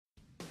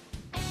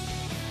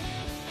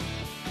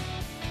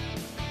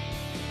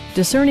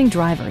Discerning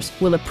drivers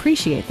will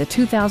appreciate the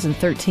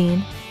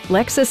 2013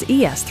 Lexus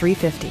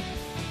ES350.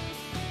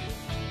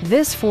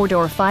 This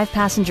four-door,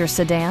 five-passenger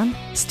sedan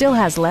still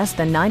has less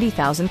than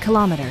 90,000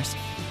 kilometers.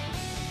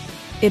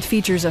 It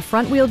features a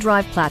front-wheel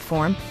drive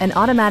platform, an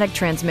automatic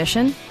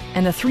transmission,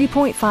 and a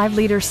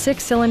 3.5-liter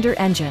six-cylinder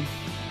engine.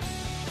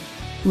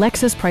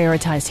 Lexus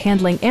prioritized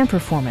handling and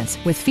performance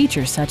with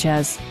features such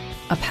as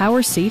a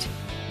power seat,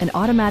 an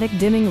automatic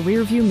dimming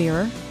rear-view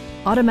mirror,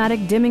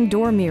 automatic dimming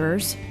door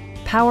mirrors,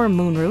 power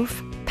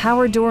moonroof,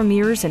 power door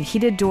mirrors and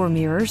heated door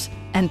mirrors,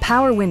 and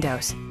power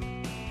windows.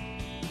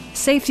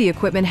 Safety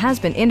equipment has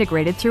been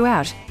integrated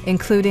throughout,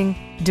 including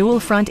dual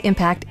front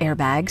impact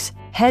airbags,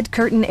 head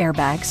curtain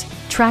airbags,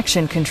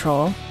 traction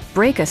control,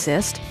 brake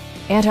assist,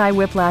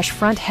 anti-whiplash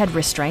front head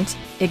restraints,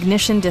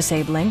 ignition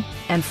disabling,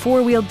 and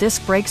four-wheel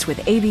disc brakes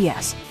with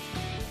ABS.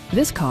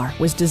 This car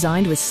was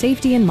designed with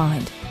safety in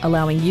mind,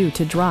 allowing you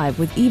to drive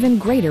with even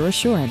greater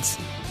assurance.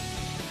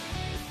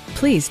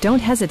 Please don't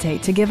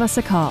hesitate to give us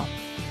a call.